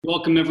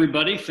Welcome,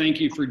 everybody. Thank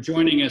you for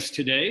joining us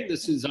today.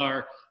 This is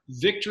our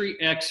Victory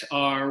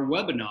XR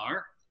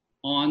webinar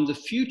on the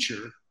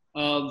future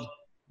of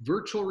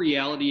virtual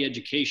reality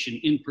education,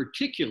 in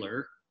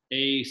particular,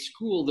 a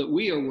school that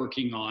we are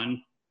working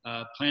on,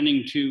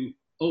 planning to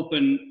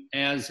open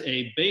as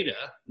a beta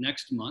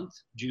next month,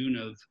 June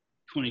of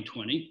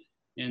 2020,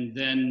 and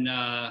then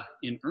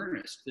in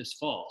earnest this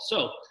fall.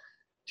 So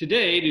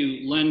today,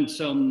 to lend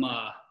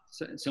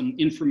some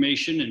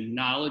information and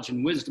knowledge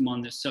and wisdom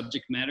on this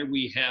subject matter,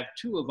 we have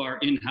two of our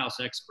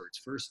in-house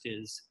experts. First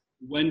is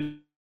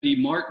Wendy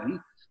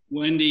Martin.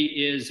 Wendy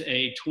is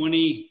a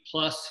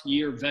 20-plus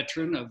year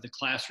veteran of the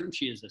classroom.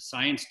 She is a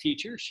science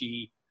teacher.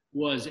 She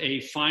was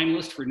a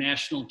finalist for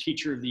National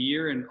Teacher of the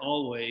Year and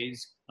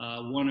always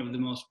one of the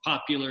most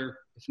popular,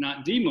 if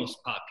not the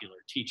most popular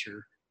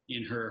teacher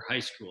in her high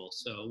school.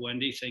 So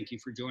Wendy, thank you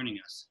for joining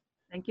us.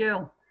 Thank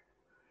you.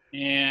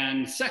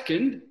 And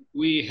second,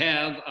 we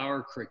have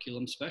our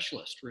curriculum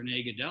specialist,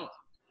 Renee Gadella.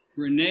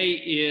 Renee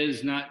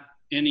is not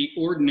any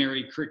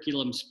ordinary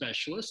curriculum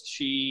specialist.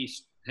 She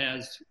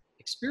has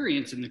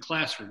experience in the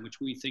classroom, which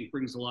we think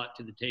brings a lot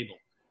to the table.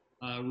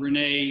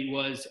 Renee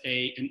was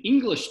an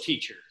English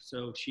teacher,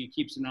 so she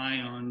keeps an eye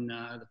on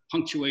the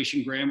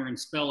punctuation, grammar, and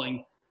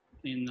spelling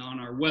on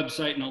our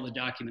website and all the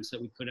documents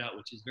that we put out,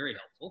 which is very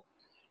helpful.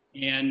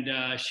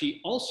 And she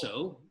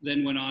also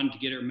then went on to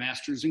get her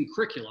master's in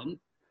curriculum.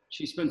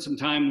 She spent some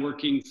time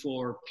working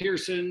for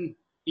Pearson,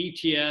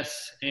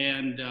 ETS,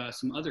 and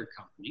some other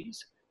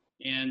companies.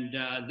 And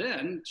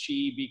then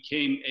she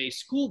became a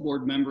school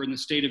board member in the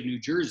state of New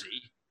Jersey.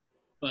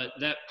 But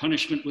that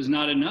punishment was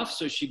not enough,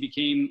 so she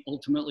became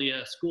ultimately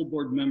a school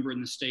board member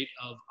in the state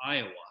of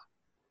Iowa.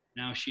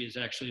 Now she is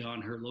actually on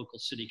her local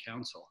city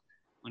council.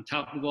 On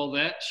top of all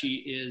that, she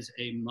is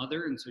a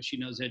mother, and so she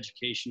knows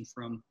education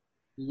from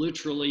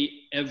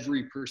literally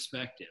every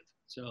perspective.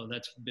 So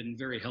that's been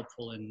very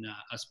helpful in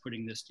us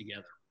putting this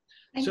together.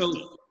 Thanks, so,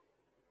 Steve.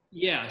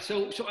 yeah,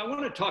 so I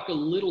want to talk a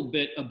little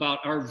bit about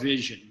our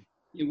vision.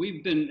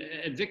 We've been,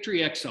 at Victory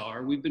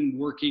XR, we've been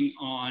working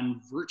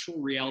on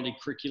virtual reality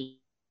curriculum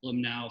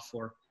now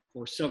for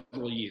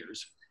several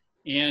years.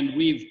 And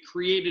we've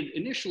created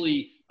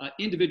initially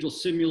individual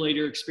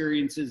simulator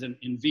experiences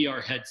in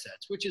VR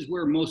headsets, which is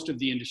where most of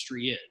the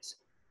industry is.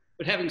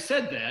 But having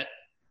said that,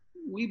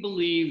 we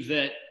believe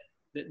that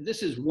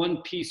this is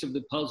one piece of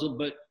the puzzle,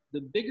 but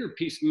the bigger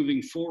piece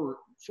moving forward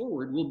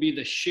will be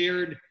the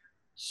shared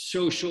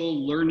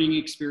social learning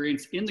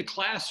experience in the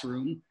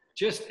classroom,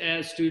 just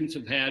as students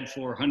have had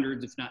for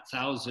hundreds, if not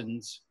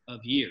thousands of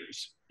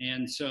years.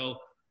 And so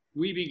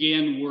we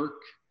began work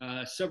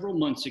several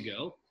months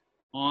ago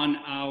on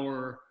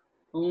our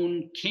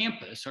own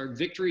campus, our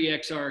Victory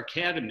XR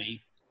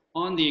Academy,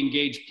 on the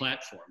Engage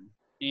platform.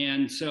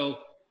 And so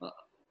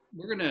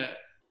we're gonna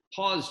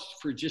pause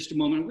for just a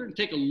moment. We're gonna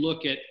take a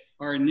look at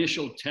our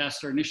initial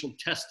tests, our initial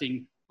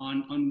testing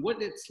on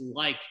what it's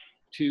like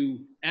to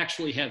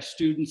actually have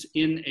students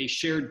in a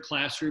shared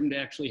classroom, to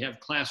actually have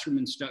classroom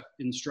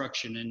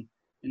instruction.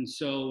 And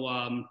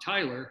so,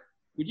 Tyler,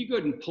 would you go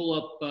ahead and pull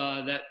up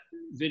that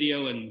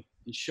video and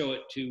show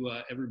it to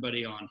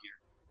everybody on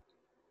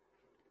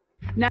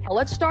here? Now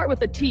let's start with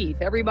the teeth.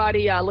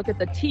 Everybody look at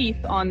the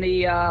teeth on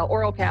the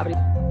oral cavity.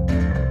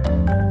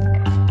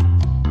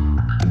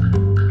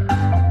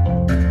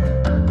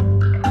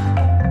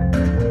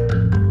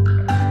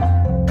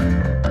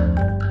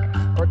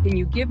 Can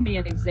you give me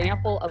an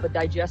example of a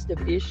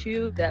digestive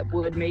issue that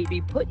would maybe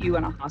put you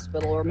in a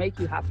hospital or make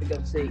you have to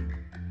go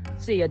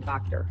see a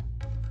doctor?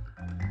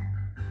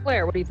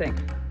 Claire, what do you think?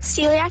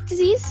 Celiac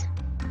disease?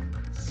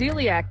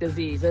 Celiac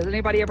disease. Has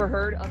anybody ever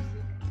heard of?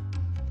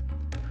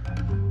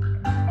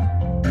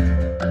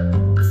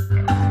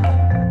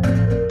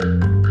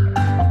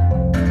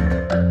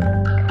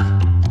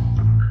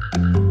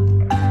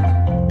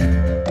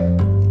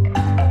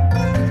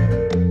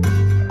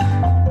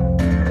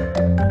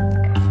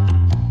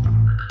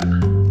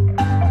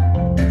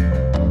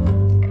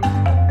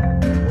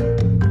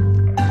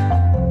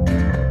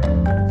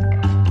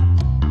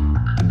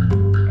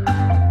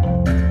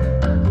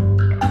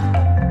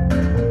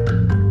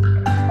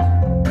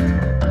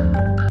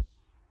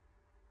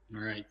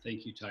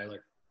 Thank you,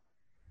 Tyler.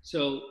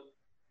 So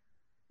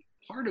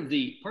part of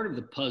the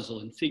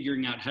puzzle in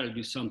figuring out how to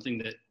do something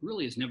that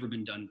really has never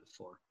been done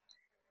before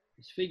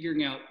is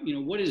figuring out,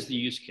 what is the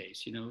use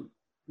case?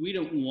 We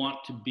don't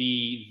want to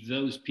be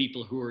those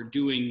people who are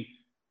doing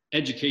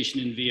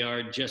education in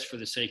VR just for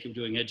the sake of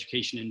doing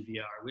education in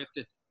VR. We have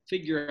to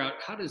figure out,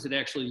 how does it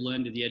actually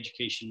lend to the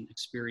education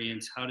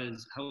experience? How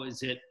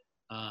is it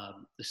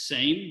the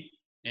same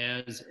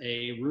as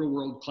a real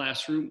world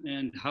classroom,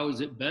 and how is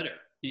it better?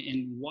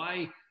 And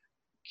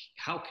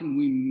how can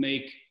we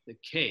make the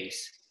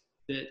case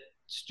that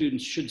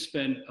students should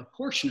spend a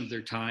portion of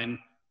their time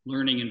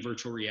learning in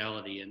virtual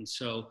reality? And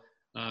so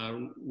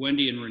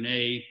Wendy and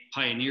Renee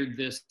pioneered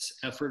this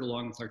effort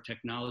along with our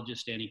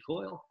technologist, Annie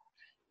Coyle.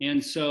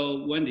 And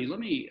so Wendy, let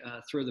me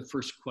throw the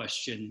first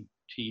question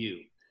to you.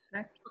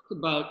 Okay. Talk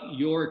about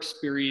your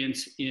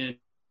experience in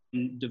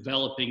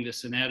developing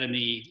this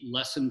anatomy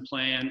lesson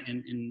plan,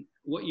 and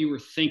what you were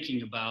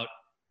thinking about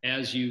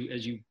as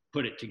you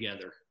put it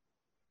together?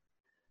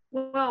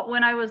 Well,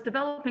 when I was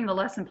developing the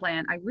lesson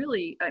plan, I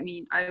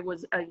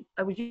was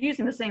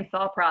using the same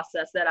thought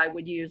process that I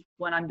would use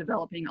when I'm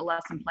developing a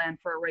lesson plan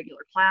for a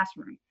regular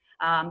classroom.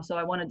 So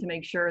I wanted to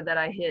make sure that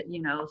I hit,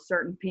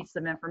 certain pieces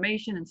of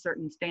information and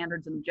certain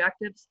standards and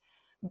objectives.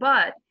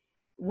 But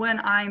when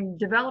I'm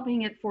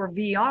developing it for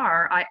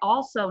VR, I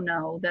also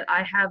know that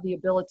I have the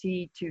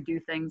ability to do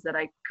things that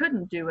I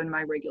couldn't do in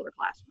my regular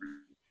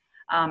classroom.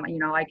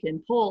 I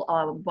can pull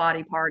a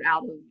body part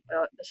out of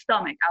the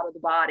stomach, out of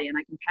the body, and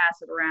I can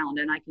pass it around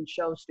and I can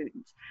show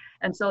students.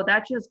 And so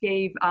that just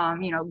gave me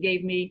a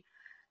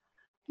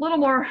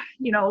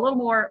little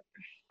more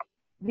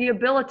the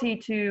ability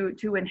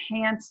to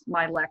enhance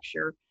my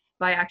lecture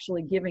by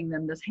actually giving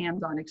them this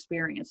hands-on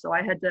experience. So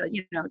I had to,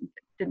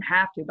 didn't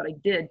have to, but I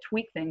did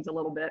tweak things a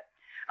little bit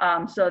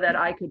so that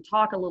I could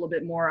talk a little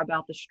bit more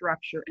about the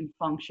structure and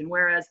function.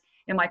 Whereas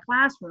in my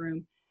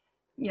classroom,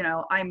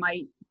 I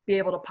might be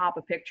able to pop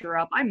a picture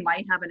up. I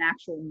might have an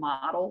actual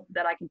model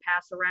that I can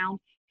pass around.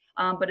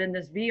 But in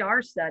this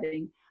VR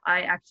setting,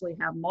 I actually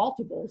have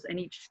multiples, and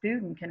each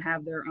student can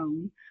have their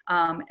own,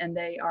 and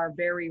they are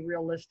very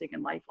realistic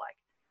and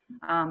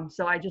lifelike.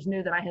 So I just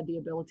knew that I had the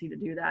ability to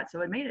do that.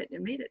 So it made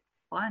it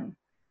fun,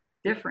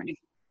 different.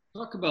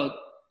 Talk about,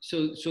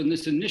 so in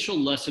this initial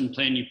lesson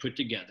plan you put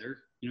together,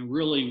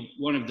 really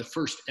one of the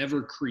first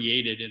ever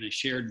created in a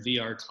shared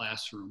VR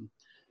classroom.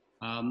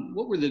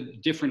 What were the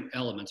different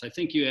elements? I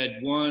think you had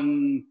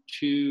 1,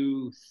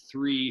 2,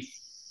 3,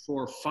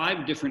 4,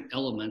 5 different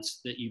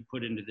elements that you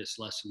put into this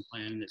lesson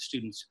plan that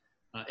students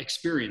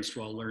experienced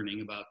while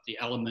learning about the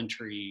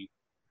elementary.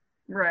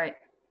 Right.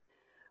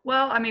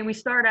 Well, we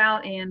start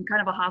out in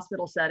kind of a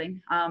hospital setting.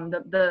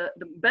 The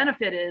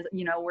benefit is,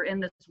 we're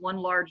in this one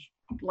large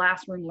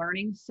classroom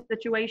learning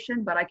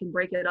situation, but I can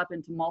break it up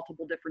into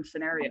multiple different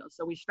scenarios.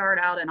 So we start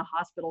out in a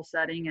hospital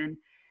setting and,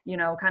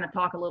 kind of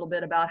talk a little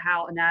bit about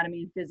how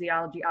anatomy and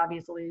physiology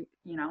obviously,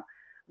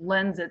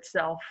 lends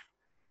itself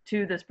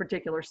to this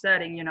particular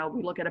setting.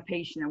 We look at a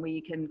patient and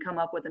we can come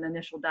up with an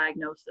initial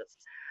diagnosis.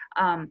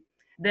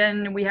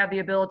 Then we have the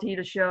ability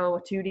to show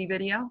a 2D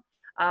video.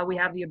 We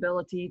have the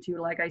ability to,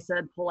 like I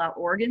said, pull out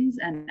organs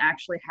and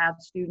actually have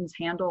students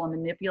handle and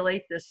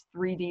manipulate this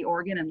 3D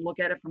organ and look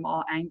at it from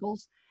all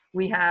angles.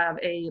 We have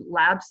a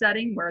lab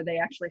setting where they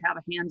actually have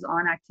a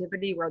hands-on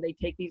activity where they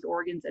take these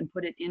organs and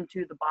put it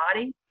into the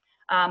body.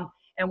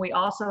 And we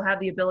also have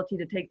the ability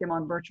to take them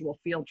on virtual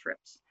field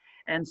trips.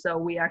 And so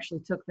we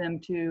actually took them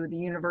to the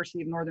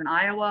University of Northern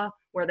Iowa,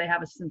 where they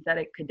have a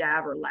synthetic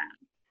cadaver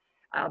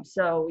lab.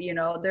 So,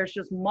 there's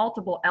just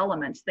multiple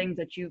elements, things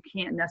that you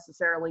can't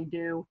necessarily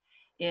do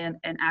in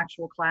an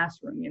actual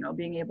classroom,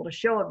 being able to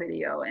show a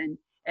video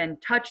and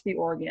touch the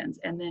organs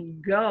and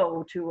then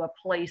go to a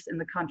place in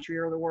the country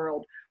or the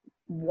world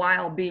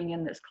while being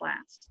in this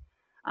class.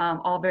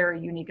 All very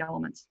unique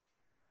elements.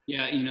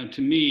 Yeah,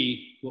 to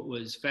me, what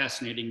was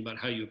fascinating about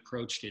how you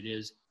approached it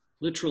is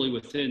literally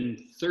within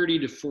 30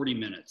 to 40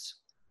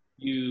 minutes,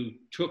 you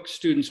took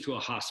students to a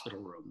hospital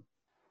room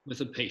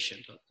with a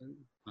patient,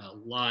 a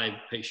live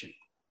patient.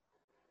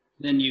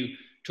 Then you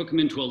took them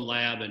into a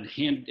lab and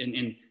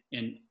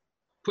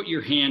put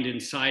your hand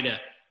inside a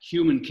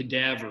human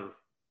cadaver,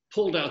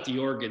 pulled out the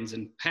organs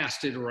and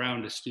passed it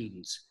around to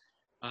students.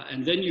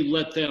 And then you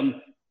let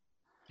them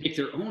take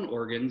their own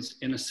organs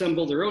and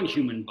assemble their own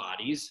human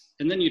bodies.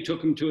 And then you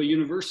took them to a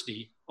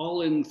university,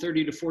 all in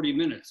 30 to 40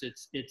 minutes.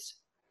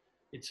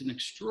 It's an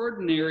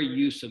extraordinary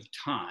use of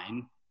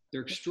time.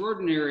 They're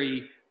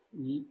extraordinary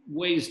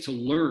ways to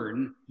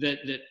learn that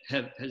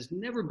has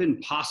never been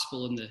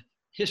possible in the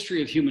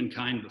history of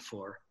humankind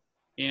before.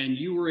 And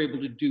you were able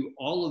to do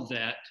all of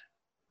that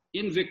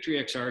in Victory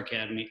XR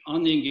Academy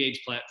on the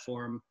Engage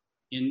platform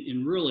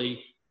in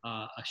really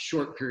a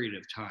short period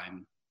of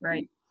time.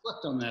 Right.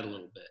 Reflect on that a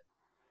little bit.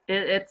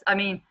 It's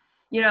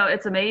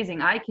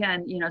amazing. I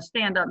can,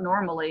 stand up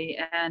normally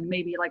and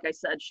maybe, like I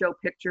said, show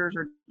pictures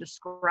or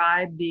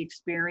describe the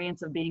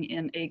experience of being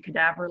in a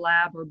cadaver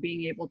lab or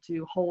being able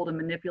to hold and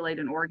manipulate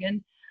an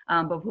organ.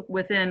 But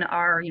within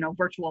our,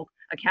 virtual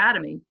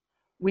academy,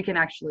 we can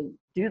actually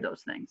do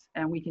those things,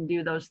 and we can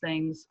do those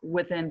things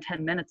within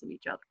 10 minutes of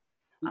each other.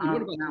 And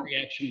what about the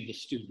reaction of the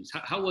students?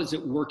 How was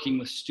it working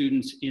with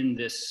students in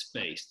this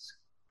space?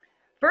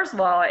 First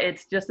of all,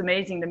 it's just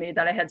amazing to me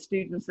that I had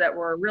students that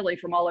were really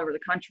from all over the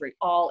country,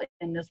 all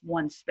in this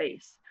one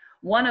space.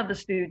 One of the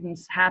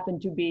students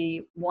happened to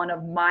be one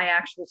of my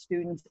actual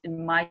students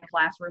in my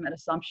classroom at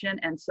Assumption.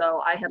 And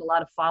so I had a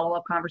lot of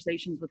follow-up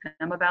conversations with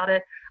him about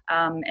it.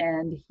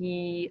 And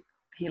he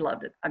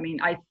loved it.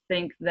 I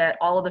think that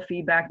all of the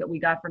feedback that we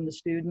got from the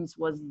students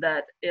was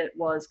that it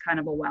was kind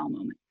of a wow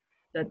moment,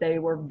 that they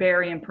were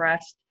very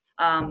impressed.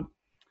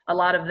 A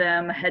lot of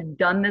them had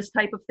done this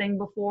type of thing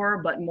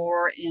before, but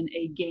more in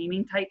a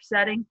gaming type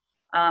setting.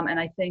 And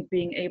I think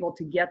being able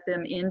to get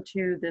them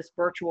into this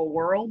virtual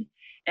world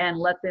and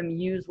let them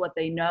use what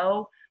they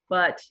know,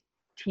 but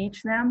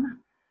teach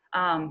them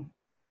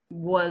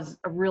was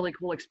a really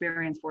cool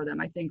experience for them.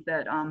 I think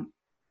that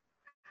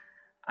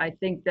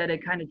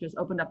it kind of just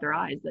opened up their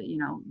eyes that, you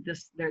know,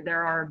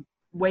 there are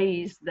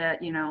ways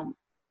that, you know,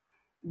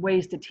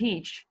 ways to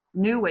teach,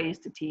 new ways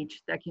to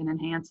teach that can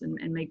enhance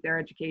and make their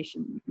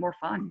education more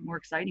fun, more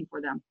exciting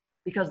for them.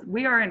 Because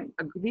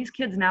these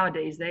kids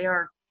nowadays, they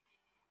are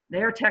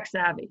tech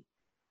savvy.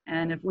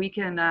 And if we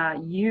can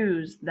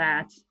use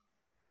that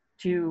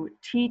to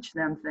teach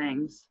them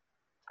things,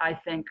 I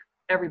think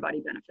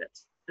everybody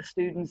benefits, the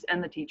students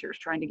and the teachers,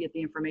 trying to get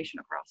the information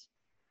across.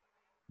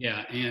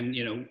 Yeah, and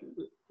you know,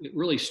 it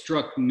really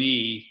struck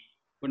me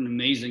what an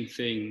amazing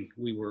thing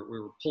we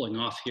were pulling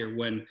off here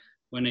when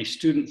a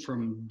student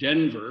from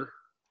Denver,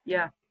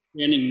 yeah,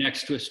 standing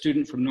next to a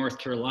student from North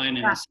Carolina,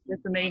 yeah,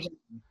 it's amazing,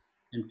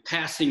 and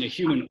passing a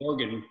human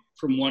organ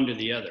from one to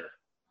the other,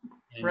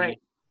 and right?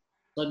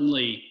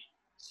 Suddenly,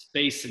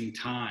 space and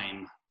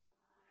time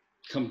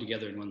come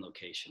together in one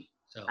location.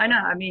 So I know.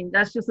 I mean,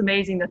 that's just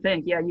amazing to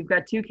think. Yeah, you've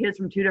got two kids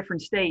from two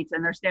different states,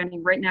 and they're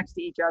standing right next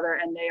to each other,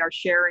 and they are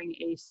sharing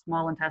a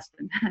small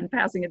intestine and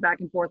passing it back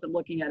and forth and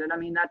looking at it. I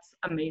mean, that's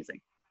amazing.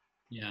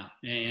 Yeah,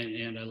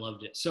 and I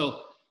loved it.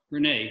 So,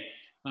 Renee,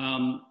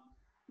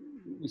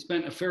 we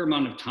spent a fair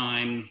amount of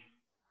time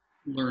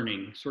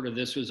learning. Sort of,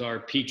 this was our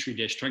petri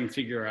dish, trying to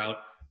figure out,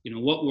 you know,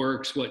 what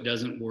works, what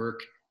doesn't work,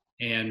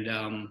 and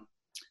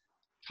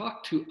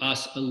talk to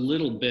us a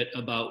little bit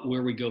about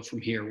where we go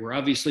from here. We're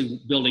obviously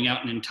building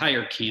out an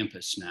entire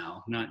campus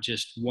now, not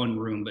just one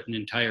room, but an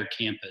entire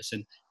campus.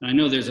 And I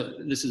know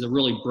this is a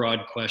really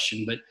broad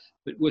question, but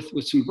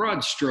with some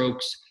broad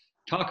strokes,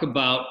 talk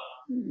about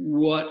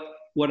what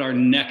our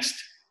next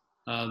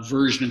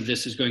version of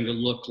this is going to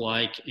look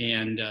like,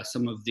 and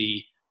some of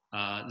the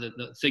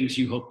things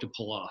you hope to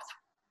pull off.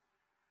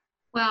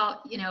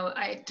 Well, you know,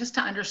 just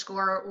to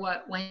underscore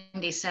what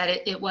Wendy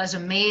said, it was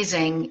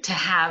amazing to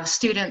have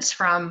students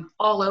from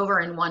all over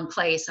in one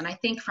place. And I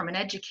think from an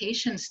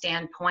education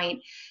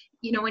standpoint,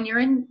 you know, when you're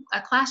in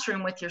a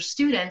classroom with your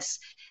students,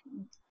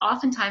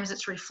 oftentimes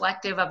it's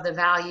reflective of the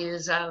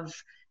values of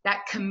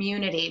that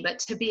community, but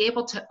to be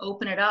able to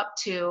open it up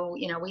to,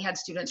 you know, we had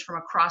students from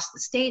across the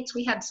states,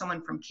 we had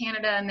someone from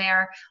Canada in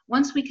there.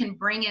 Once we can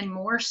bring in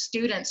more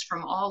students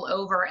from all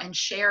over and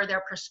share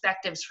their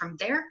perspectives from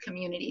their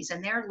communities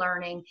and their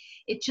learning,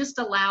 it just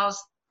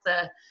allows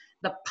the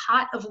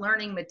pot of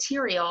learning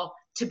material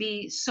to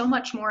be so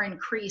much more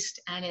increased,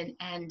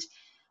 and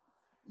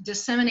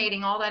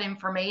disseminating all that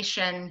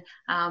information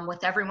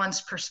with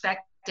everyone's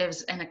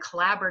perspectives in a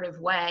collaborative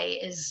way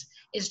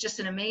is just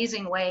an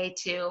amazing way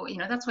to, you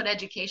know, that's what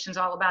education's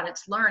all about.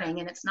 It's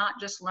learning, and it's not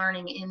just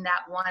learning in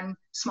that one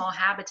small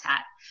habitat.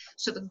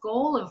 So the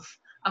goal of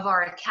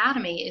our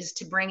academy is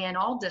to bring in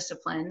all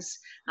disciplines.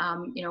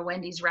 You know,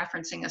 Wendy's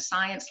referencing a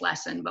science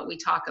lesson, but we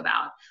talk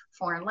about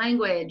foreign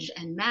language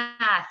and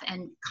math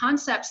and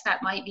concepts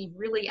that might be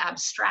really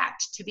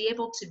abstract, to be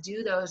able to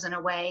do those in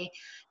a way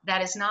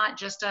that is not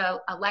just a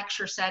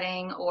lecture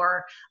setting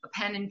or a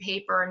pen and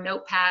paper and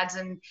notepads.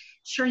 And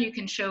sure, you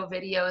can show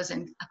videos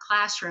in a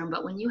classroom,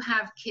 but when you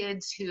have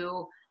kids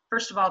who,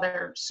 first of all,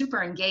 they're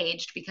super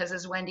engaged, because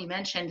as Wendy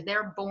mentioned,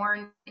 they're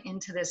born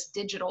into this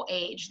digital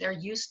age. They're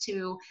used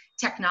to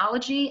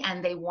technology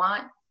and they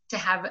want to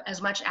have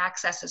as much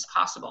access as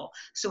possible.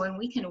 So when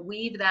we can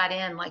weave that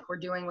in, like we're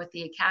doing with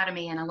the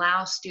Academy, and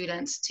allow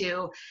students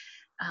to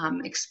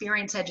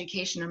experience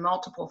education in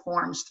multiple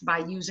forms by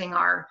using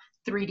our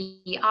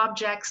 3D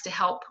objects to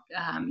help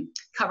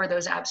cover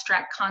those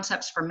abstract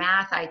concepts for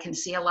math. I can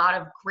see a lot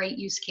of great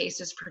use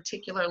cases,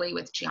 particularly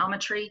with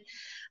geometry.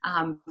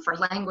 For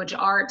language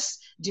arts,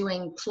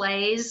 doing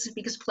plays,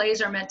 because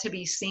plays are meant to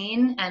be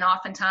seen. And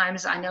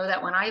oftentimes, I know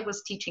that when I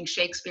was teaching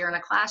Shakespeare in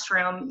a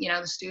classroom, you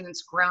know, the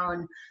students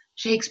groan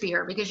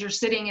Shakespeare because you're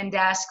sitting in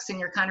desks and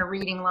you're kind of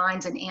reading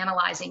lines and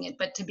analyzing it.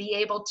 But to be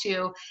able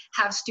to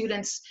have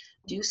students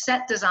do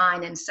set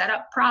design and set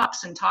up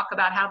props and talk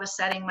about how the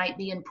setting might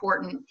be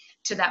important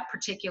to that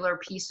particular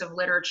piece of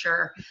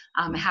literature,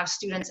 have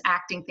students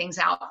acting things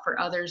out for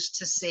others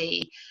to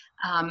see.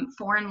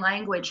 Foreign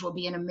language will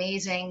be an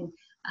amazing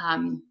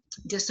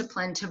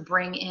discipline to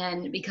bring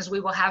in, because we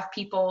will have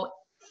people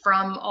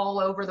from all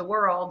over the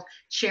world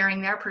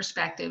sharing their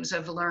perspectives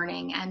of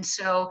learning. And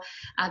so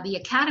the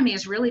Academy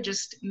is really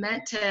just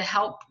meant to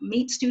help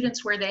meet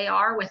students where they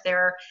are with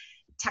their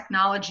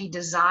technology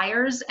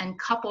desires, and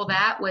couple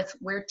that with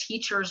where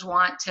teachers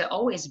want to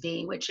always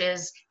be, which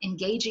is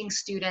engaging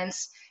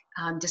students,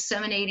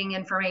 disseminating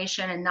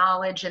information and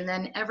knowledge, and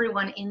then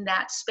everyone in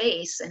that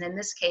space, and in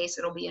this case,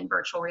 it'll be in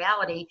virtual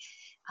reality,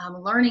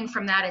 learning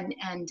from that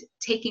and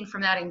taking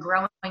from that and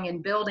growing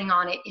and building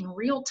on it in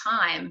real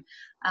time.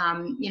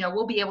 You know,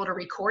 we'll be able to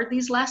record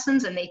these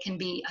lessons and they can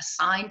be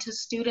assigned to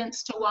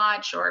students to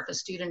watch, or if a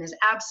student is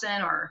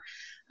absent, or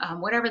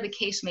whatever the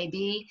case may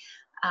be.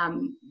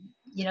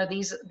 You know,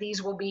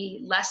 these will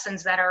be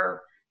lessons that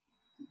are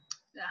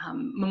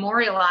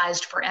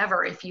memorialized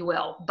forever, if you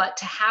will, but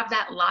to have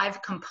that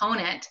live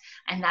component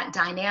and that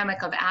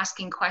dynamic of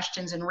asking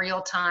questions in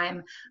real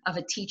time of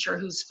a teacher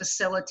who's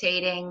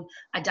facilitating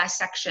a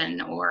dissection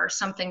or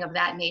something of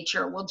that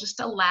nature will just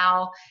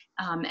allow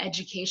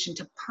education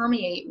to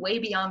permeate way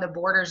beyond the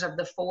borders of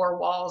the four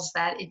walls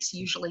that it's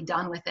usually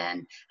done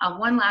within.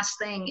 One last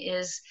thing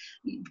is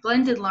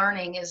blended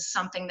learning is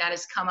something that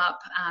has come up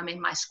in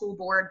my school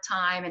board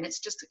time, and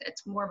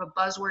it's more of a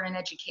buzzword in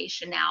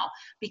education now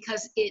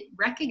because it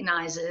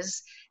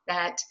recognizes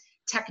that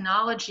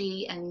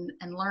technology and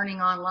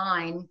learning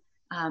online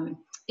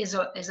is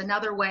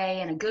another way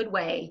and a good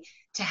way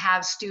to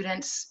have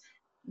students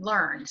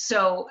learn.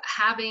 So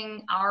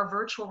having our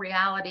virtual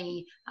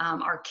reality,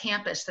 our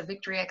campus, the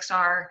Victory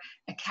XR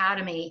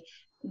Academy,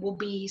 will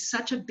be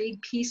such a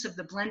big piece of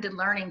the blended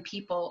learning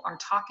people are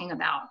talking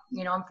about.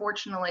 You know,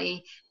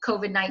 unfortunately,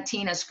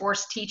 COVID-19 has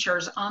forced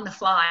teachers on the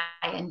fly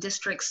in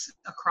districts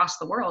across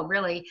the world,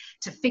 really,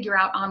 to figure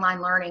out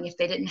online learning if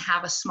they didn't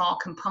have a small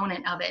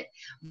component of it.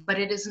 But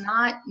it is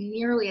not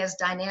nearly as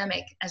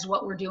dynamic as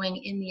what we're doing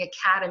in the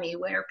academy,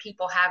 where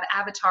people have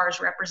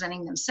avatars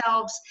representing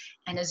themselves.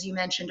 And as you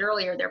mentioned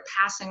earlier, they're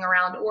passing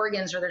around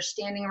organs or they're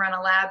standing around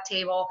a lab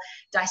table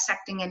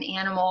dissecting an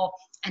animal,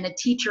 and a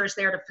teacher is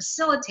there to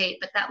facilitate,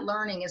 but that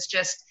learning is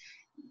just,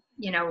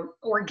 you know,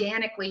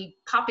 organically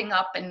popping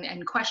up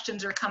and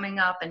questions are coming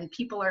up and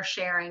people are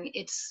sharing.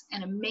 It's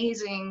an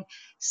amazing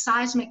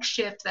seismic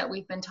shift that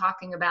we've been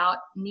talking about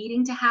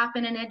needing to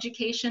happen in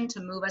education to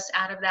move us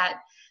out of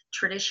that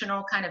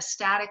traditional kind of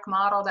static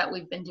model that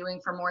we've been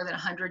doing for more than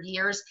 100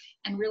 years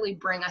and really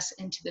bring us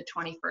into the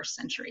 21st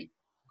century.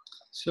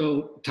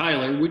 So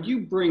Tyler, would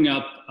you bring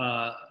up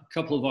a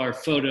couple of our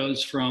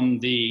photos from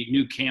the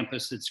new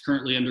campus that's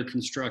currently under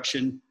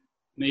construction?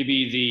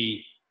 Maybe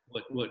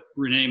the what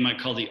Renee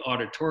might call the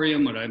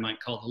auditorium, what I might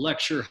call the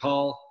lecture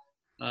hall.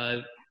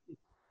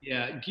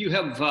 Yeah, do you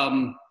have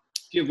one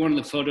of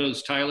the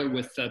photos, Tyler,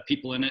 with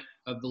people in it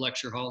of the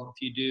lecture hall? If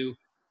you do,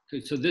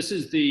 okay, so this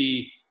is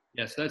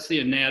yes, that's the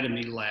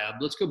anatomy lab.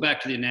 Let's go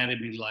back to the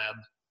anatomy lab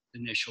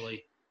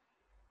initially.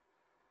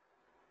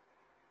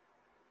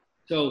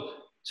 So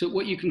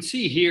what you can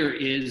see here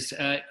is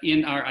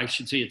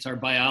it's our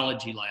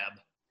biology lab.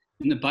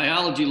 In the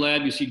biology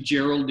lab, you see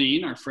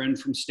Geraldine, our friend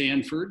from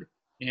Stanford,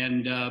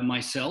 and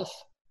myself.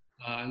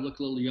 I look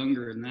a little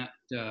younger in that,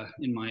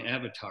 in my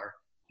avatar.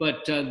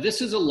 But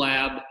this is a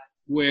lab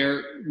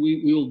where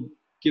we will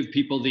give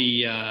people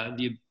the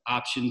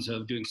options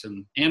of doing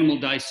some animal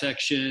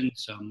dissection,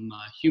 some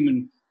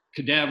human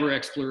cadaver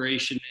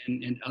exploration,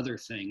 and other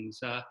things.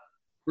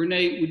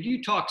 Renee, would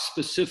you talk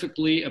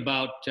specifically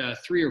about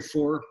 3 or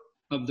 4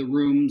 of the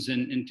rooms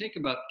and take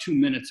about 2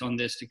 minutes on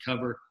this to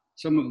cover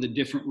some of the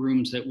different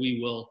rooms that we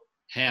will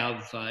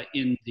have on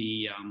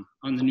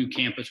the new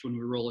campus when we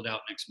roll it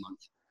out next month?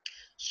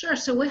 Sure.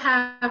 So we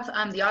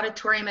have the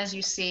auditorium, as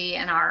you see,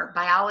 and our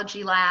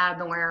biology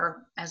lab,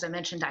 where, as I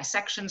mentioned,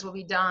 dissections will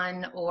be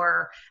done,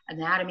 or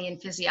anatomy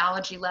and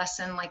physiology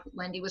lesson like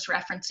Wendy was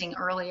referencing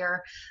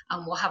earlier.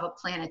 We'll have a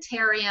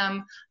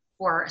planetarium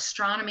for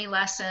astronomy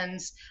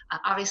lessons.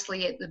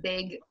 Obviously, at the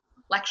big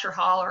lecture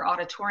hall or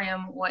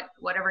auditorium,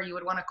 whatever you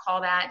would want to call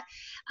that.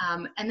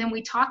 And then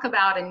we talk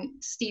about, and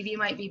Steve, you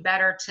might be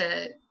better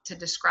to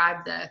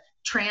describe the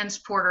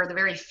transporter, the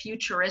very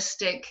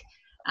futuristic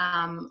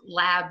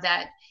lab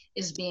that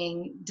is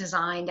being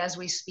designed as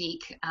we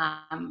speak.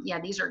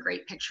 Yeah, these are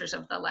great pictures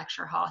of the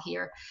lecture hall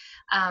here.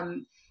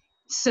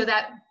 So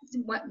that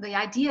the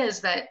idea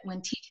is that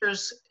when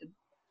teachers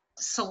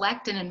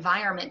select an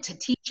environment to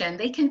teach in,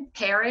 they can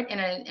pair it in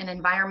an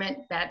environment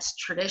that's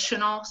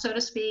traditional, so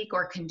to speak,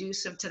 or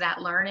conducive to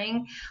that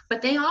learning.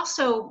 But they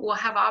also will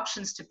have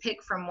options to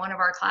pick from one of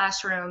our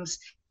classrooms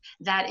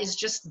that is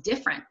just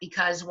different,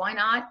 because why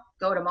not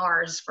go to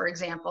Mars, for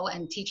example,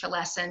 and teach a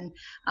lesson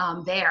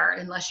there,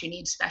 unless you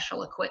need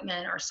special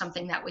equipment or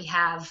something that we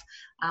have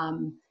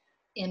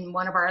in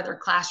one of our other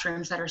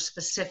classrooms that are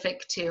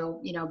specific to,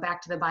 you know, back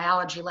to the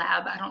biology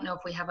lab. I don't know if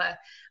we have a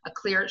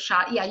clear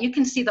shot. Yeah, you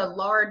can see the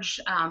large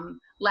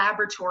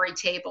laboratory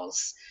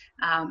tables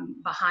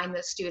behind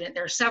the student.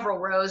 There are several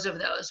rows of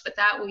those, but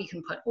that way you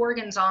can put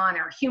organs on,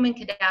 or human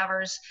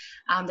cadavers.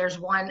 There's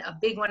a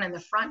big one in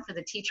the front for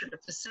the teacher to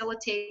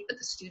facilitate, but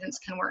the students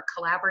can work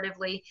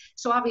collaboratively.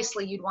 So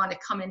obviously you'd want to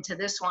come into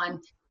this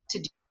one to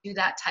do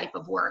that type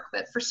of work.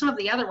 But for some of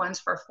the other ones,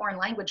 for a foreign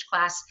language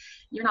class,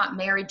 you're not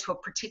married to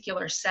a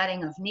particular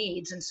setting of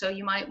needs. And so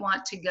you might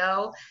want to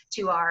go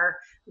to our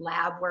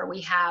lab where we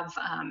have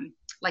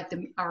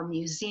our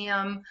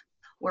museum,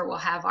 where we'll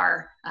have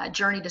our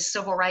Journey to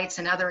Civil Rights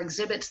and other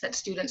exhibits that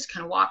students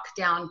can walk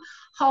down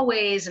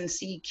hallways and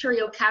see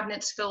curio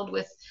cabinets filled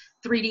with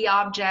 3D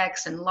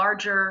objects, and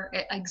larger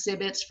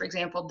exhibits, for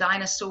example,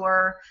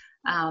 dinosaur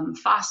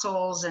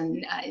fossils.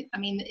 And I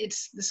mean,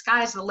 the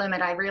sky's the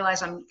limit. I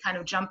realize I'm kind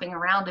of jumping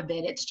around a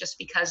bit. It's just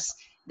because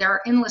there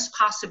are endless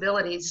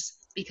possibilities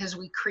because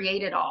we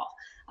create it all.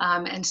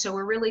 And so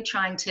we're really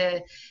trying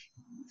to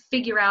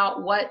figure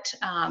out what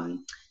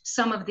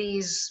some of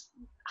these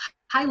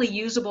highly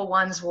usable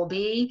ones will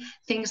be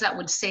things that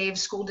would save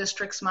school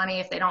districts money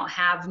if they don't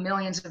have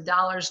millions of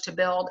dollars to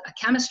build a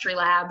chemistry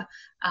lab.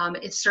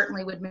 It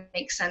certainly would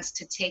make sense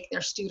to take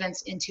their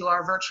students into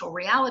our virtual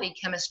reality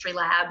chemistry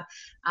lab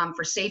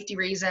for safety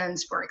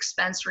reasons, for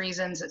expense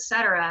reasons, et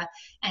cetera,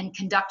 and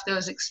conduct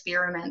those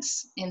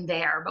experiments in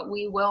there. But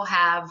we will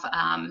have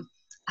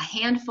a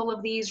handful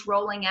of these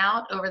rolling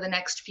out over the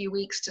next few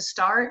weeks to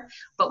start,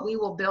 but we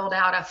will build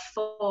out a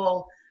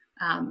full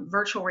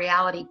virtual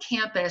reality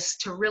campus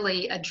to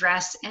really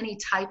address any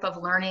type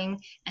of learning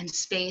and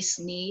space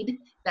need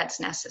that's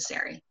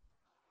necessary.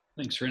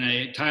 Thanks,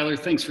 Renee. Tyler,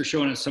 thanks for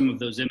showing us some of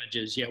those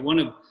images. Yeah, one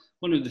of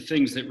the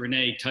things that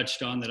Renee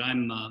touched on that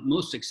I'm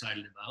most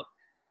excited about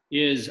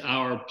is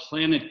our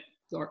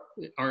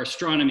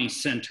astronomy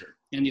center.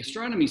 And the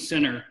astronomy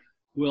center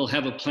will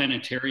have a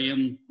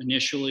planetarium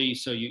initially,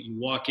 so you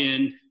walk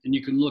in and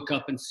you can look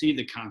up and see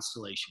the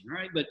constellation,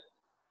 right? But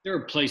there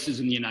are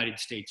places in the United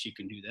States you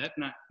can do that.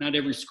 Not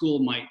every school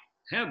might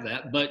have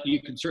that, but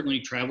you can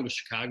certainly travel to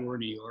Chicago or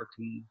New York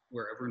and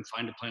wherever and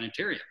find a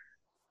planetarium.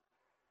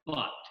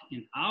 But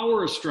in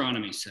our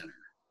astronomy center,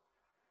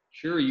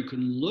 sure, you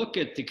can look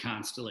at the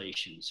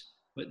constellations,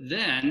 but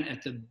then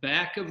at the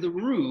back of the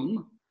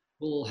room,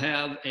 we'll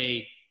have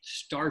a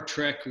Star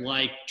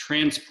Trek-like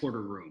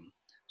transporter room.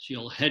 So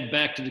you'll head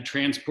back to the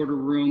transporter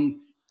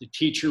room, the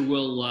teacher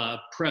will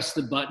press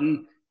the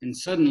button, and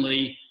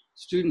suddenly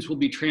students will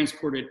be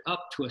transported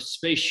up to a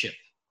spaceship.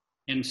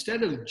 And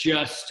instead of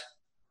just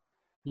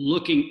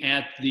looking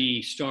at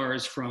the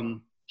stars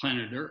from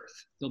planet Earth,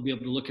 they'll be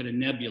able to look at a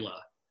nebula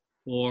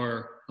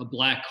or a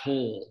black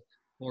hole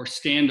or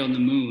stand on the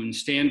moon,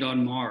 stand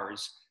on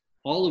Mars,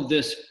 all of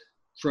this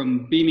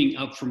from beaming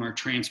up from our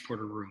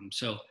transporter room.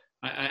 So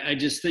I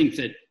just think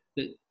that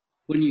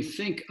when you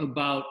think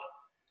about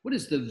what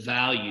is the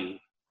value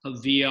of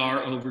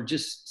VR over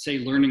just say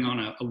learning on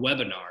a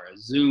webinar, a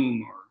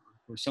Zoom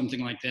or something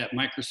like that,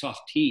 Microsoft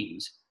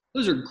Teams.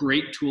 Those are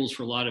great tools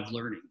for a lot of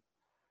learning.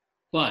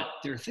 But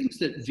there are things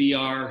that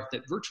VR,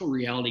 that virtual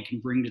reality can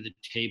bring to the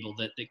table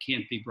that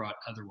can't be brought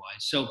otherwise.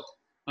 So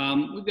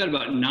we've got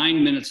about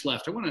 9 minutes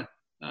left. I want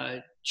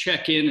to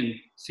check in and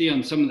see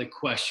on some of the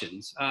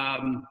questions.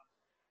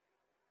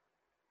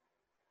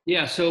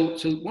 Yeah, so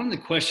one of the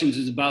questions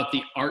is about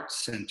the Art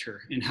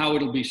Center and how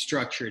it'll be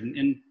structured.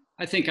 And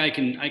I think I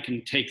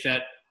can take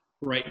that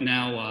right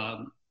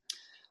now.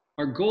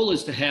 Our goal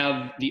is to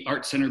have the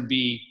Art Center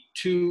be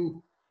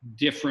 2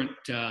 different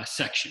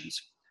sections.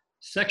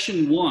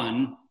 Section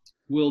 1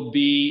 will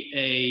be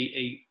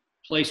a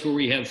place where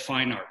we have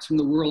fine art, some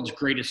of the world's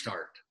greatest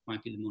art.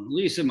 Might be the Mona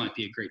Lisa, might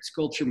be a great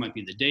sculpture, might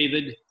be the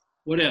David,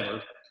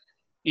 whatever.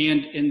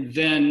 And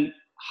then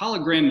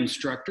hologram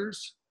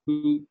instructors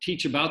who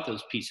teach about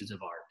those pieces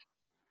of art.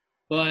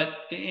 But,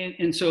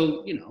 and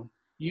so, you know,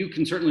 you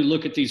can certainly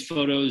look at these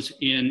photos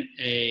in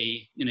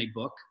a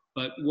book,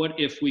 but what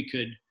if we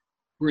could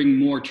bring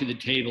more to the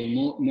table,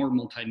 more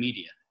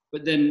multimedia?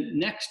 But then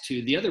next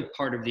to the other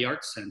part of the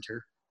Art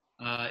Center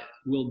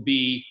will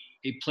be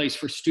a place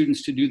for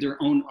students to do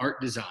their own art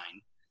design.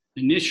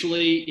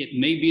 Initially, it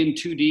may be in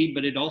 2D,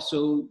 but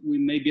we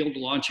may be able to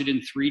launch it in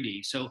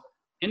 3D. So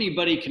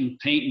anybody can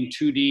paint in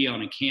 2D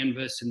on a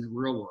canvas in the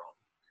real world.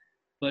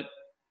 But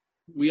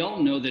we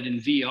all know that in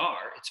VR,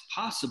 it's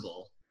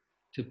possible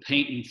to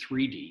paint in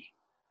 3D,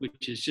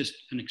 which is just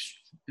an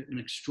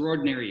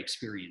extraordinary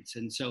experience.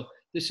 And so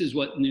this is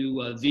what new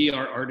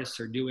VR artists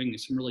are doing.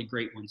 There's some really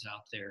great ones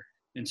out there.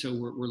 And so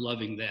we're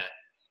loving that.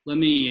 Let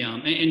me,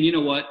 and you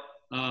know what?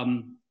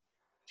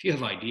 If you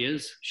have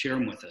ideas, share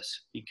them with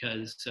us,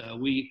 because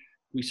we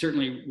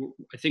certainly,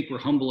 I think we're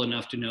humble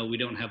enough to know we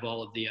don't have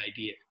all of the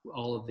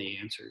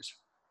answers.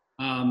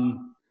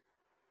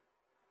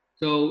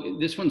 So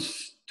this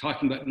one's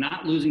talking about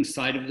not losing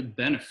sight of the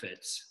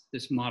benefits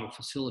this model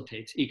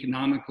facilitates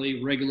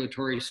economically,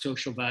 regulatory,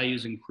 social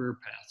values, and career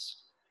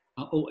paths.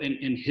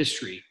 And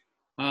history.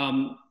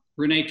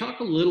 Renee, talk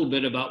a little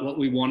bit about what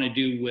we want to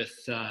do with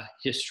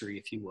history,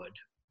 if you would.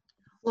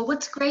 Well,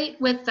 what's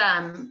great with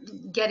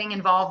getting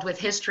involved with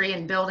history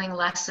and building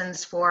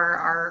lessons for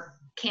our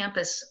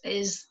campus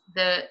is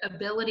the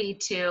ability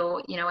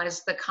to, you know,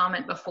 as the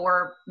comment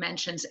before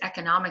mentions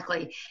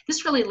economically,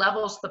 this really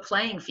levels the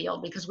playing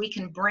field because we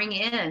can bring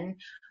in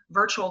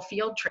virtual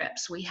field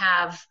trips. We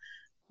have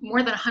more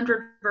than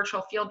 100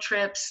 virtual field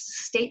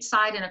trips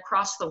stateside and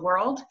across the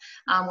world.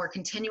 We're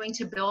continuing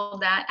to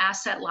build that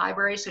asset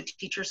library so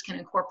teachers can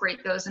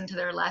incorporate those into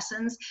their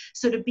lessons.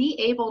 So to be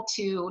able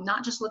to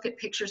not just look at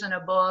pictures in a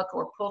book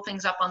or pull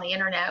things up on the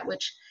internet,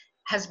 which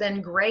has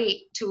been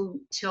great till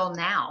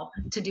now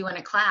to do in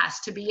a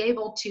class, to be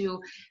able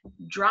to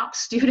drop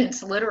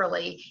students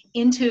literally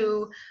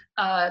into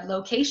a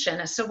location,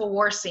 a Civil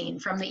War scene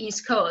from the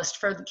East Coast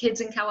for the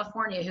kids in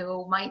California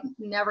who might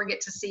never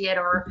get to see it,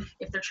 or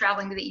if they're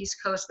traveling to the East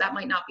Coast, that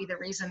might not be the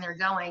reason they're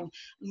going.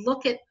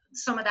 Look at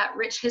some of that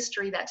rich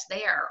history that's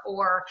there,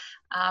 or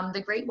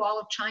the Great Wall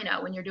of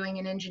China when you're doing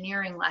an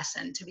engineering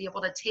lesson, to be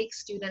able to take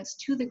students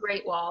to the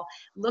Great Wall,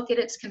 look at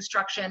its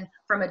construction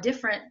from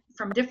different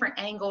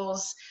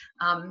angles,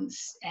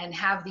 and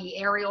have the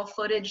aerial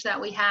footage that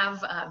we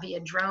have via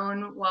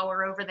drone while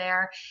we're over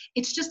there.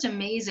 It's just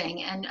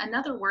amazing. And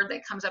another word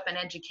that comes up in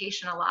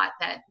education a lot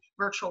that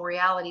virtual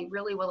reality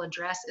really will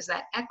address is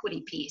that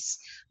equity piece,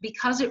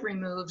 because it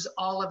removes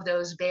all of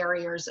those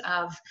barriers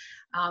of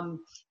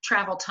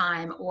travel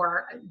time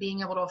or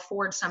being able to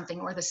afford something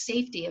or the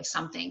safety of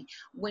something.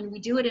 When we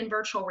do it in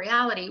virtual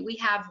reality, we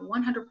have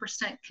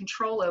 100%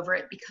 control over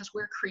it because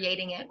we're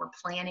creating it, we're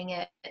planning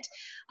it.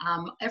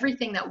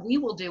 Everything that we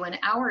will do in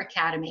our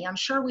academy, I'm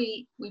sure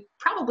we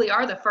probably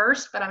are the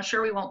first, but I'm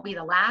sure we won't be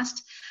the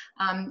last.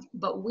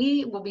 But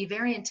we will be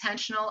very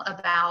intentional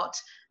about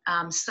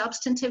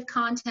substantive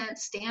content,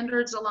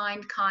 standards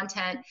aligned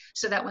content,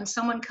 so that when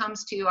someone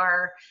comes to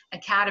our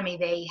academy,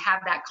 they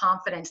have that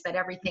confidence that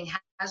everything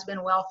has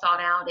been well thought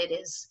out. It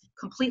is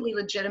completely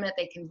legitimate.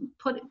 They can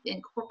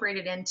incorporate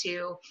it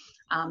into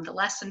the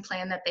lesson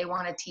plan that they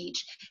want to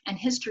teach. And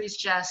history is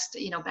just,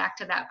 back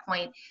to that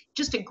point,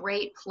 just a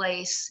great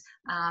place,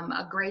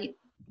 a great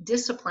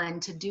discipline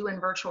to do in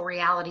virtual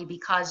reality,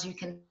 because you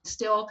can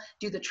still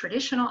do the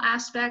traditional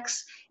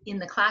aspects in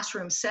the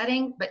classroom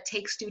setting, but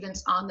take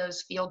students on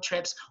those field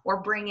trips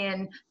or bring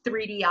in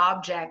 3D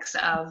objects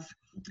of,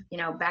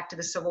 back to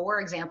the Civil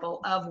War example,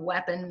 of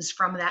weapons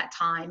from that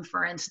time,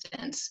 for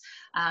instance.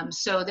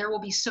 So there will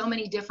be so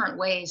many different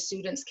ways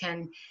students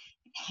can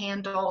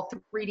handle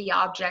 3D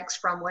objects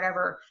from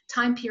whatever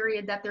time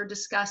period that they're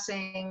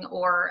discussing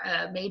or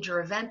a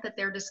major event that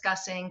they're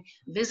discussing,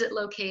 visit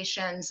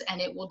locations, and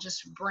it will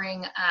just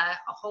bring a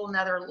whole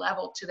nother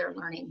level to their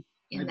learning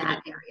in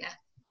that area.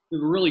 We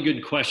have a really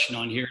good question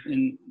on here.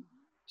 And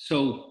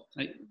so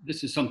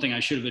this is something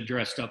I should have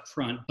addressed up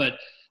front, but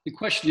the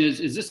question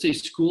is this a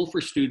school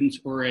for students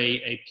or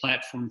a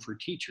platform for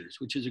teachers,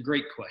 which is a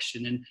great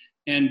question.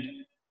 And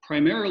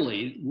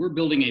primarily we're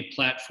building a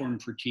platform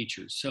for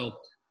teachers. So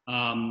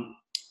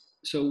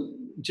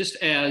just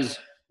as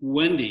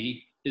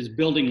Wendy is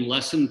building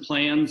lesson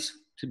plans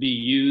to be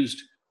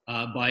used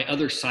by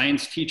other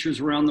science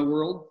teachers around the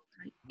world,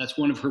 that's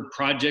one of her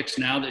projects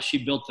now that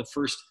she built the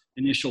first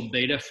initial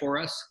beta for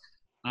us.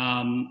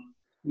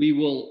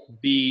 We'll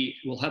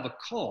have a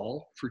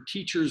call for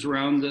teachers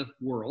around the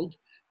world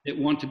that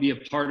want to be a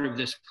part of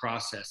this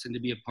process and to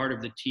be a part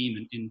of the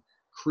team in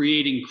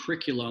creating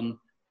curriculum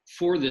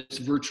for this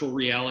virtual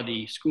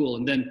reality school.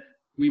 And then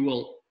we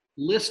will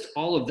list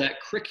all of that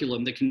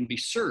curriculum that can be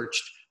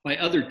searched by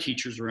other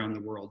teachers around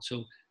the world.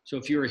 So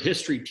if you're a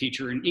history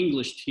teacher, an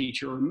English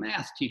teacher, or a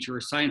math teacher, or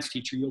a science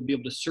teacher, you'll be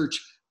able to search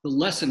the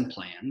lesson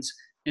plans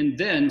and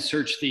then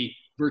search the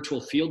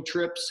virtual field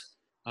trips,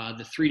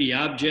 the 3D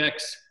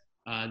objects,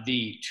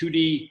 the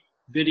 2D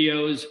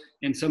videos,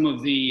 and some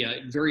of the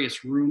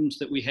various rooms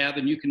that we have.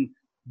 And you can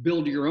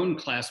build your own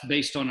class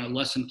based on a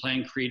lesson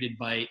plan created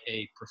by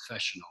a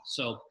professional.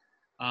 So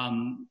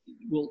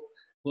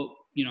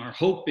our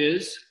hope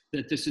is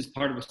that this is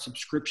part of a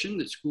subscription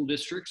that school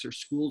districts or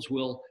schools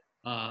will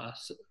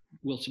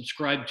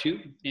subscribe to,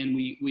 and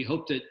we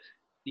hope that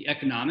the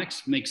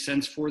economics make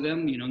sense for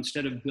them.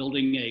 Instead of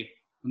building a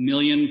 $1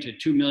 million to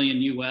 $2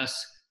 million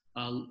US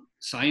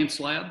science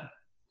lab,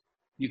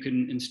 you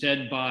can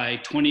instead buy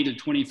 20 to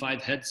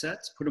 25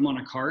 headsets, put them on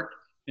a cart,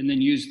 and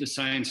then use the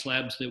science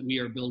labs that we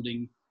are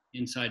building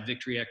inside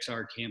Victory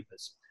XR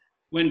campus.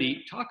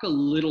 Wendy, talk a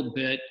little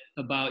bit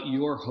about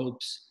your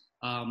hopes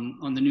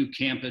on the new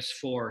campus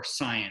for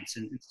science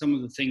and some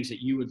of the things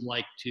that you would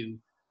like to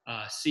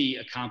see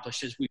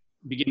accomplished as we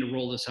begin to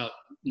roll this out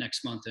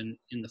next month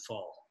in the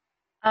fall.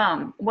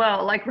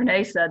 Well, like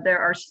Renee said, there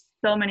are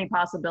so many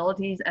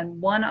possibilities,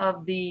 and one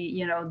of the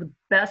the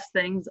best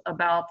things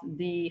about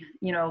the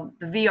the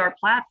VR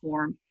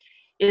platform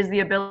is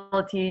the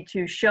ability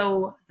to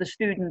show the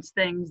students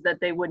things that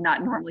they would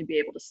not normally be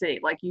able to see.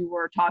 Like you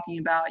were talking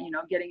about,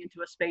 getting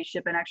into a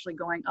spaceship and actually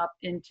going up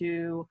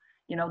into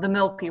the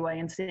Milky Way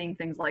and seeing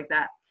things like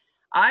that.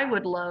 I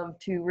would love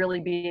to really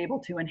be able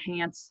to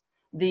enhance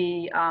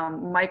the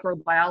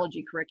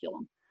microbiology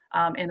curriculum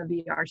in a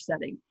VR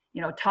setting.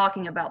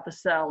 Talking about the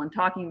cell and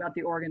talking about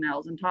the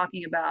organelles and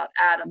talking about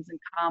atoms and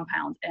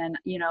compounds and,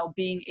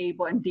 being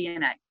able, and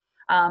DNA,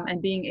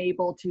 and being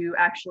able to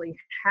actually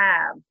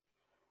have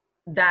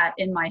that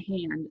in my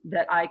hand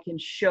that I can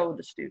show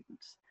the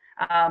students.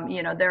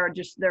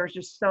 There's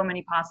just so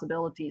many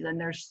possibilities, and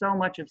there's so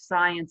much of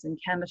science and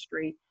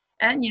chemistry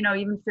and,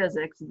 even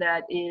physics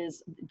that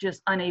is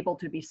just unable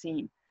to be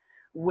seen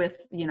with,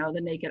 the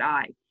naked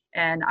eye.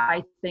 And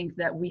I think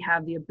that we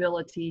have the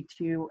ability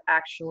to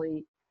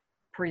actually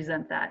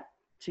present that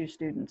to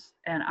students,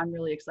 and I'm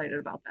really excited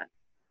about that.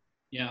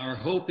 Yeah, our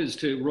hope is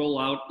to roll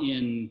out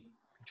in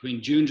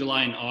between June,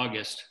 July, and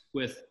August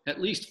with at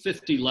least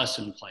 50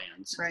 lesson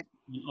plans. Right.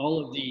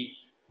 All of the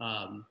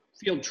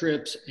field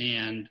trips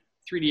and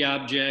 3D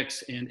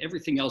objects and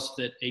everything else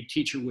that a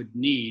teacher would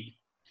need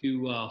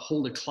to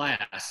hold a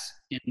class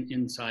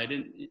inside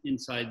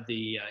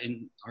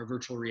in our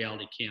virtual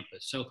reality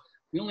campus. So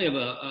we only have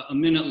a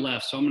minute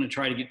left, so I'm going to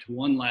try to get to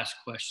one last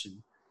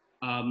question.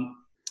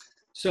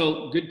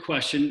 So good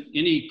question.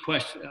 Any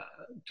question?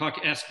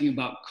 Asking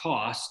about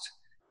cost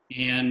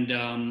and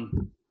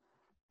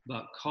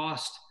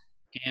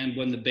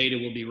when the beta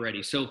will be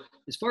ready. So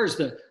as far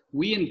as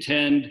we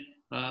intend,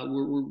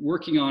 we're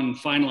working on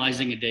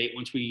finalizing a date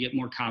once we get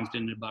more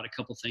confident about a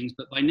couple things.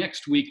 But by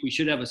next week, we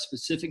should have a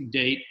specific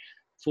date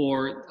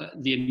for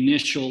the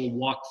initial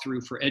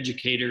walkthrough for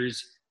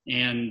educators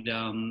and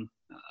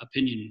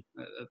opinion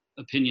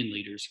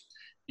leaders.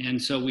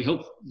 And so we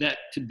hope that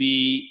to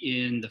be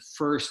in the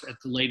first, at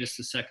the latest,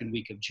 the second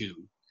week of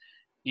June.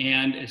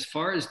 And as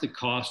far as the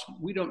cost,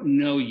 we don't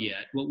know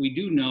yet. What we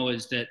do know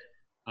is that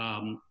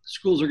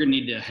schools are going to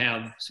need to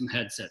have some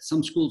headsets.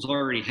 Some schools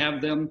already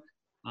have them.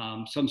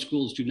 Some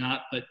schools do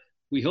not, but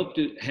we hope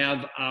to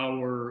have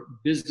our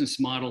business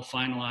model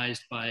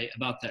finalized by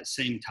about that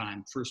same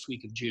time, first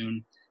week of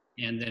June,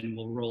 and then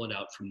we'll roll it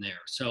out from there.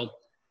 So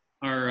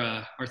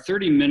our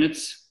 30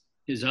 minutes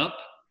is up,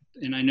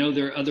 and I know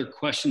there are other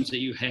questions that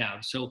you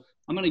have. So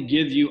I'm going to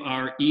give you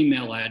our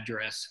email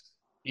address.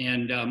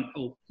 And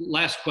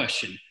last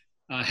question,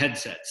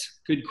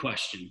 headsets. Good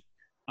question.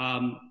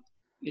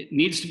 It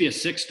needs to be a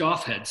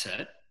 6DoF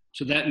headset.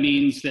 So that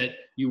means that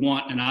you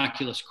want an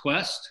Oculus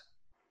Quest,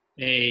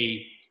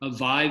 a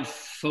Vive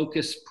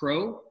Focus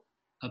Pro,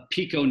 a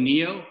Pico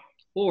Neo,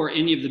 or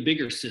any of the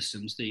bigger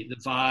systems, the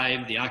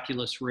Vive, the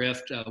Oculus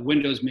Rift,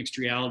 Windows Mixed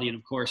Reality, and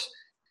of course,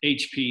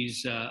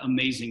 HP's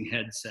amazing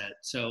headset.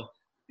 So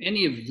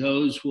any of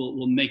those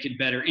will make it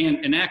better.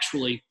 And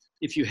actually,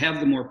 if you have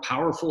the more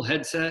powerful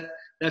headset,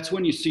 that's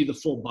when you see the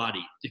full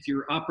body. If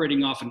you're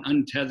operating off an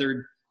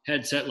untethered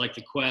headset like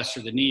the Quest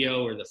or the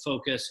Neo or the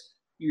Focus,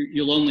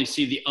 you'll only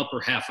see the upper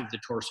half of the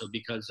torso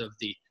because of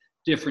the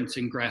difference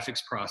in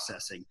graphics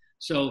processing.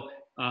 So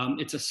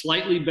it's a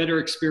slightly better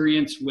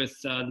experience with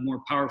the more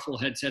powerful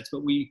headsets, but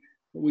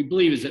what we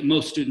believe is that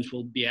most students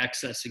will be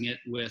accessing it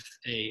with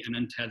an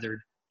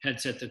untethered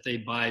headset that they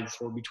buy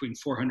for between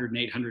 $400 and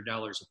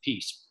 $800 a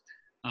piece.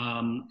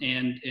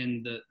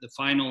 And the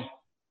final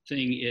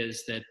thing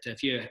is that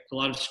a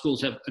lot of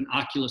schools have an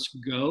Oculus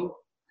Go.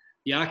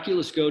 The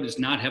Oculus Go does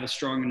not have a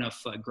strong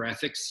enough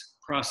graphics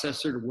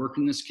processor to work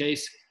in this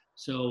case.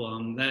 So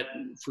that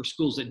for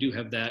schools that do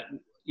have that,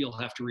 you'll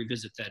have to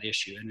revisit that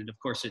issue. And of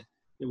course, it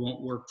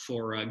won't work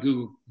for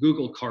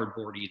Google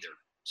Cardboard either.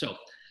 So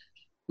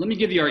let me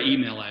give you our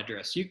email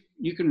address. You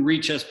can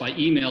reach us by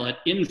email at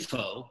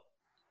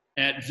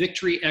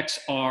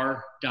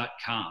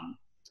info@victoryxr.com.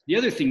 The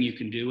other thing you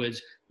can do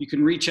is you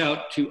can reach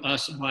out to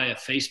us via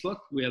Facebook.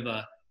 We have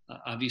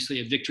obviously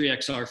a Victory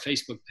XR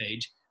Facebook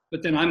page,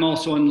 but then I'm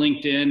also on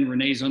LinkedIn,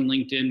 Renee's on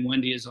LinkedIn,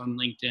 Wendy is on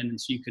LinkedIn,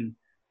 and so you can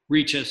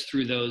reach us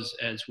through those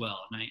as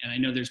well. And I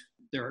know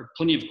there are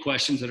plenty of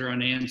questions that are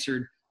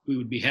unanswered. We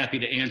would be happy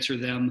to answer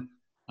them.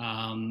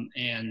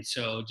 And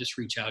so just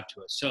reach out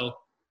to us. So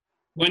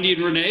Wendy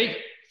and Renee,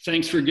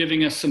 thanks for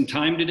giving us some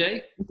time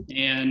today.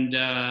 And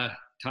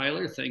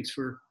Tyler, thanks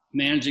for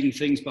managing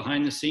things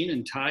behind the scene.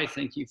 And Ty,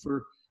 thank you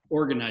for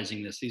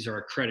organizing this. These are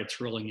our credits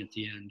rolling at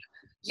the end.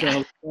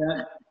 So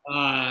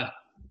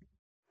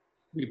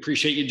we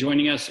appreciate you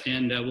joining us,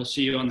 and we'll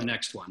see you on the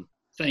next one.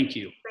 Thank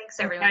you. Thanks,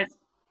 everyone.